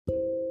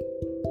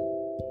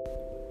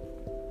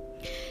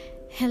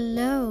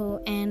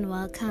Hello and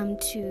welcome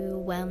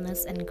to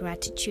Wellness and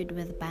Gratitude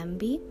with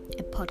Bambi,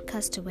 a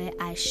podcast where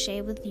I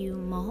share with you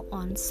more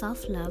on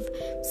self-love,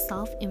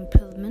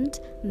 self-improvement,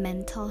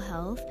 mental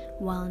health,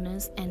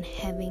 wellness, and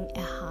having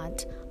a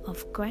heart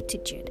of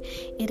gratitude.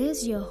 It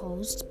is your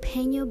host,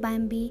 Penyo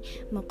Bambi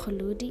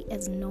Mokoludi,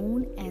 as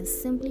known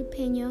as Simply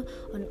Penyo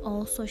on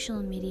all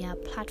social media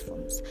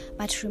platforms.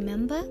 But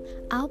remember,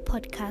 our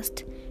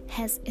podcast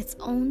has its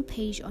own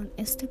page on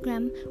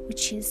Instagram,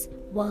 which is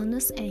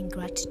Wellness and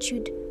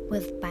Gratitude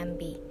with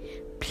Bambi.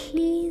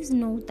 Please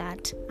note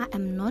that I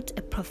am not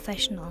a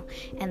professional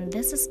and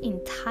this is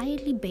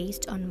entirely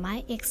based on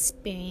my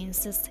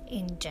experiences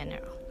in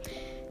general.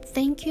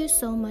 Thank you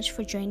so much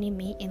for joining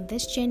me in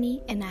this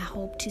journey, and I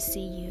hope to see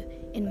you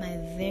in my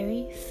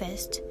very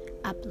first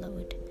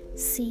upload.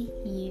 See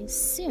you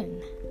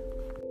soon.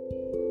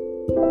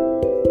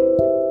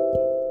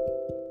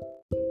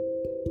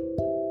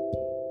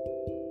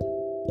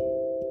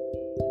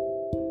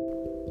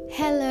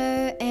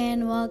 Hello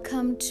and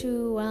welcome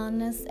to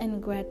Wellness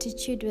and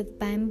Gratitude with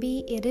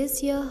Bambi. It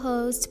is your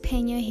host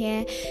Penyo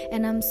here,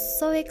 and I'm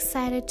so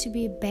excited to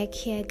be back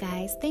here,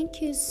 guys.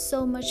 Thank you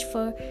so much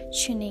for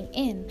tuning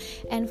in,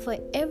 and for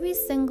every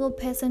single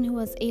person who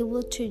was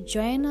able to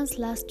join us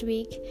last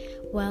week,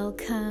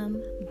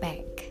 welcome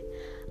back.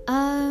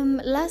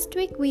 Last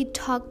week we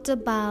talked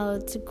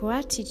about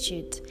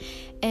gratitude,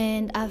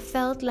 and I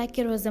felt like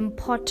it was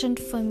important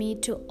for me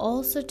to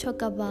also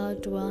talk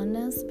about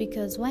wellness,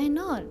 because why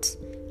not?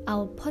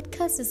 Our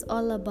podcast is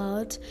all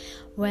about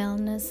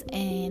wellness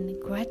and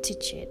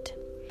gratitude.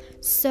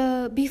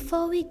 So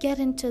before we get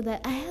into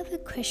that, I have a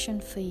question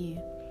for you.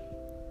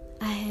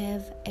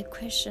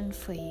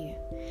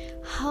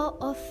 How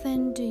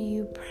often do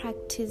you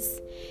practice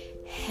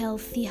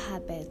healthy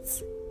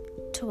habits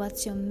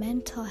towards your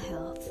mental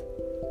health,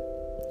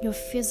 your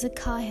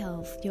physical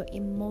health, your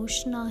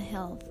emotional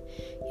health,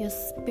 your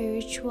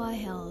spiritual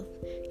health,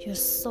 your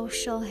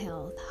social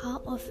health?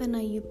 How often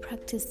are you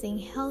practicing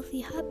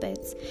healthy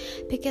habits?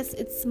 Because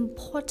it's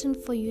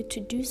important for you to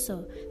do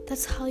so.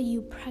 That's how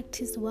you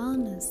practice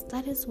wellness.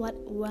 That is what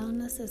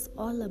wellness is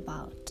all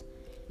about,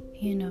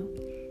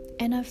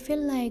 And I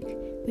feel like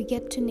we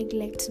get to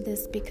neglect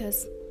this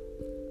because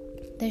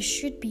there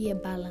should be a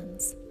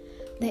balance.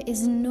 There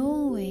is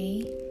no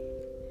way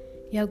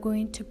you're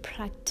going to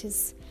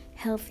practice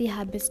healthy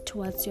habits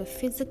towards your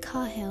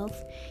physical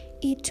health,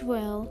 eat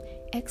well,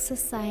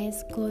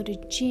 exercise, go to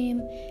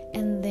gym,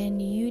 and then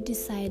you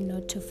decide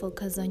not to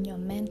focus on your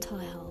mental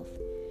health,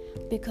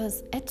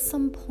 because at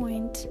some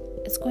point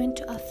it's going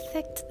to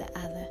affect the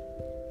other.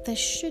 There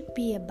should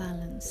be a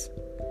balance.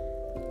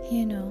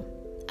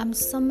 I'm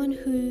someone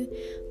who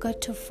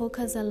got to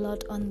focus a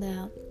lot on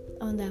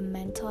their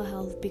mental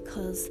health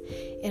because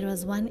it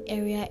was one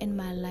area in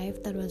my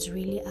life that was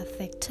really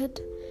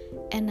affected,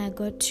 and I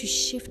got to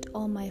shift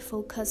all my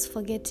focus,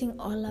 forgetting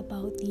all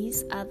about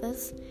these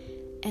others,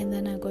 and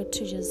then I got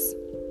to just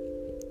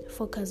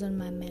focus on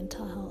my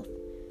mental health.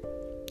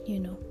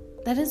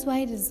 That is why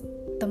it is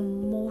the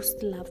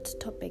most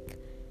loved topic.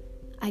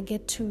 I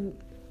get to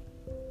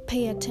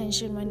pay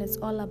attention when it's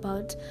all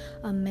about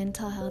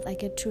mental health. I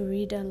get to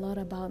read a lot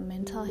about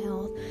mental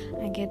health.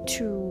 I get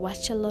to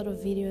watch a lot of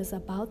videos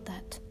about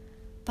that.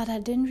 But I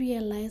didn't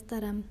realize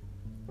that I'm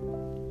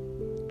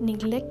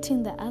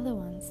neglecting the other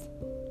ones.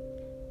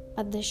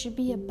 But there should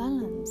be a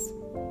balance,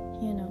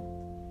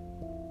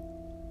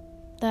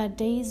 There are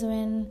days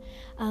when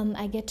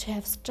I get to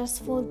have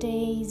stressful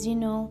days,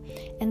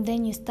 and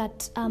then you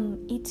start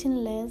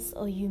eating less,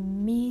 or you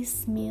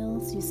miss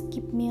meals, you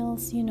skip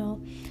meals,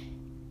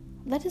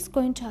 That is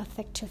going to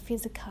affect your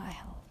physical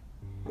health.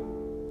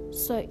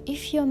 So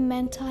if your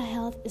mental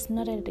health is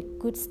not at a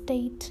good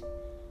state,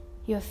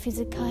 your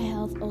physical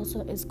health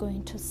also is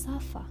going to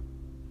suffer.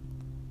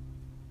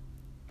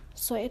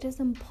 So it is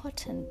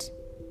important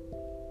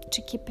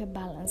to keep a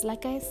balance.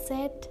 Like I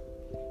said,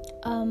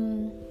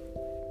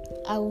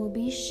 I will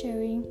be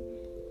sharing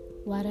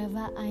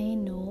whatever I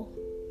know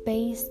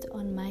based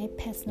on my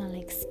personal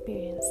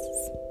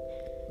experiences.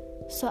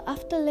 So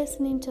after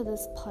listening to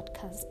this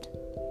podcast,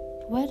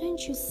 why don't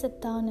you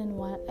sit down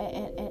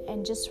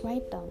and just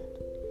write down,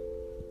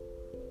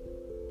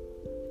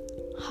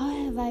 how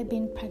have I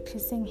been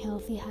practicing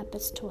healthy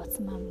habits towards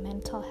my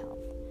mental health?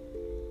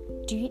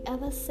 Do you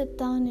ever sit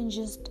down and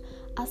just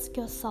ask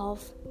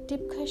yourself,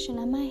 deep question,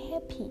 am I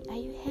happy? Are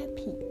you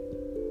happy?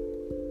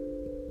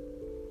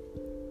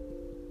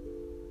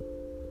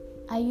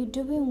 Are you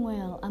doing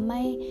well? Am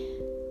I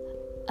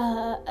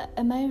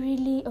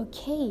really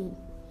okay?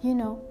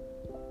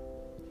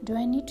 Do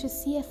I need to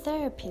see a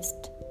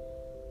therapist?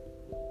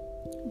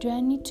 Do I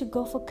need to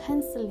go for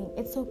counseling?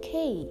 It's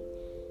okay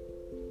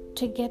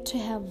to get to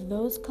have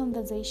those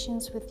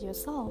conversations with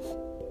yourself.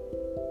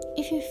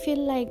 If you feel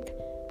like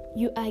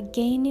you are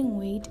gaining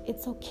weight,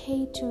 it's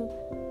okay to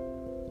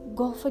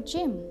go for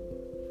gym.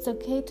 It's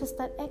okay to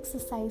start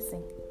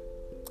exercising.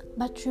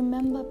 But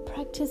remember,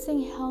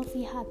 practicing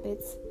healthy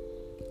habits,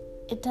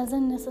 it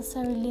doesn't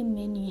necessarily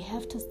mean you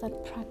have to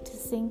start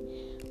practicing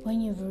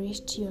when you've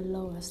reached your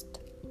lowest.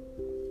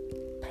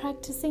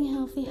 practicing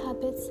healthy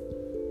habits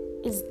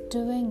is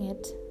doing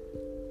it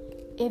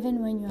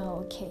even when you are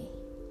okay.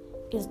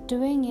 Is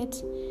doing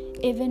it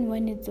even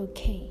when it's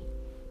okay.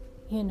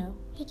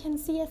 You can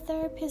see a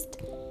therapist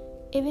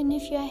even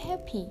if you are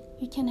happy.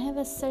 You can have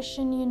a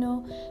session,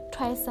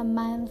 twice a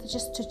month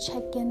just to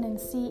check in and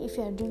see if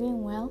you are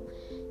doing well.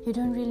 You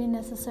don't really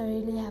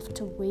necessarily have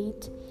to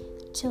wait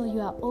till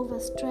you are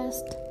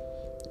overstressed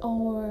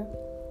or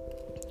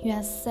you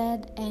are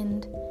sad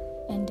and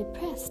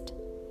depressed.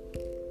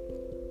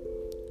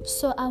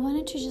 So I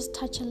wanted to just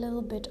touch a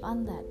little bit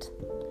on that.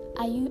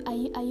 Are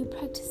you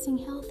practicing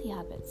healthy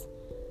habits?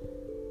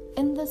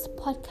 In this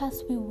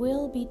podcast, we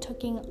will be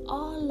talking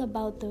all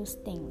about those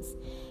things.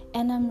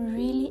 And I'm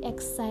really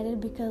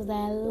excited because there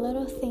are a lot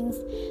of things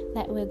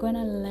that we're going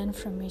to learn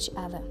from each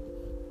other.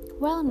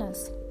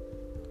 Wellness,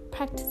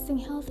 practicing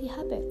healthy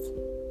habits.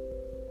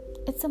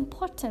 It's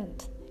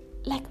important.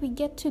 Like we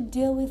get to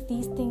deal with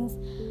these things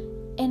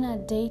in our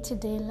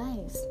day-to-day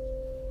lives.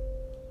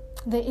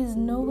 There is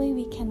no way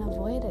we can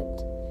avoid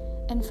it.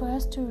 And for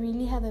us to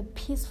really have a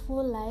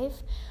peaceful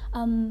life,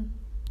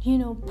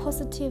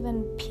 positive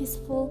and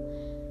peaceful,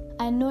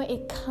 I know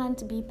it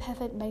can't be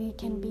perfect, but it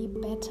can be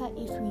better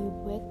if we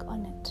work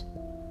on it.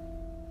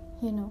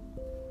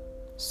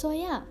 So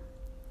yeah,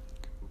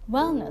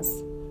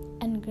 wellness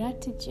and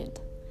gratitude.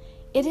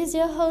 It is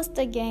your host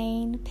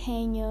again,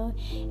 Penyo,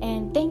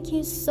 and thank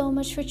you so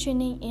much for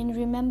tuning in.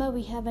 Remember,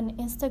 we have an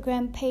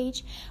Instagram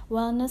page,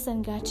 Wellness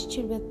and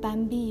Gratitude with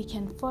Bambi. You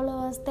can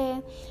follow us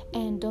there,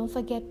 and don't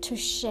forget to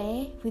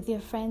share with your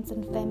friends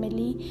and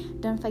family.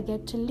 Don't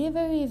forget to leave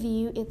a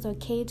review. It's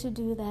okay to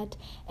do that,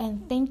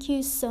 and thank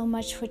you so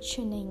much for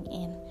tuning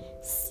in.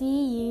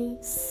 See you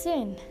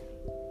soon.